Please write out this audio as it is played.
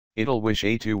itel Wish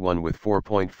A21 with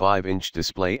 4.5-inch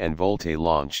display and VoLTE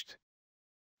launched.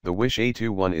 The Wish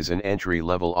A21 is an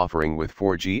entry-level offering with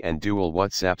 4G and dual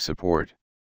WhatsApp support.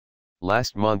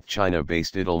 Last month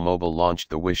China-based itel Mobile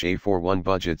launched the Wish A41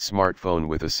 budget smartphone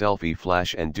with a selfie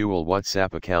flash and dual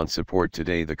WhatsApp account support.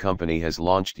 Today the company has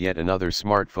launched yet another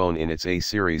smartphone in its A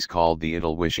series called the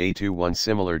itel Wish A21.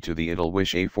 Similar to the itel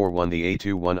Wish A41, the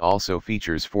A21 also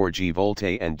features 4G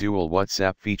VoLTE and dual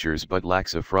WhatsApp features but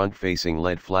lacks a front-facing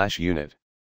LED flash unit.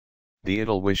 The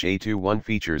itel Wish A21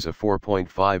 features a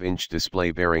 4.5-inch display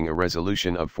bearing a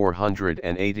resolution of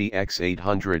 480 x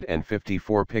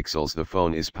 854 pixels. The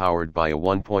phone is powered by a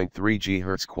 1.3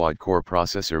 GHz quad-core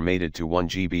processor mated to 1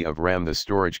 GB of RAM. The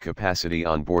storage capacity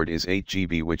on board is 8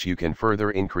 GB, which you can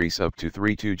further increase up to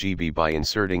 32 GB by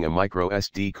inserting a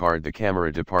microSD card. The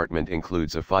camera department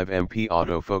includes a 5MP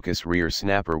autofocus rear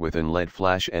snapper with an LED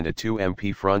flash and a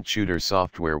 2MP front shooter.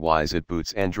 Software-wise it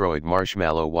boots Android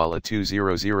Marshmallow while a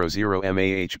 2000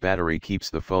 mAh battery keeps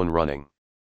the phone running.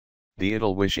 The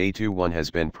itel Wish A21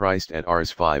 has been priced at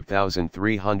Rs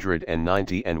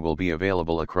 5,390 and will be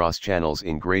available across channels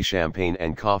in grey, champagne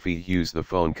and coffee hues. The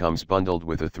phone comes bundled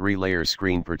with a 3-layer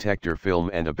screen protector film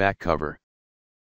and a back cover.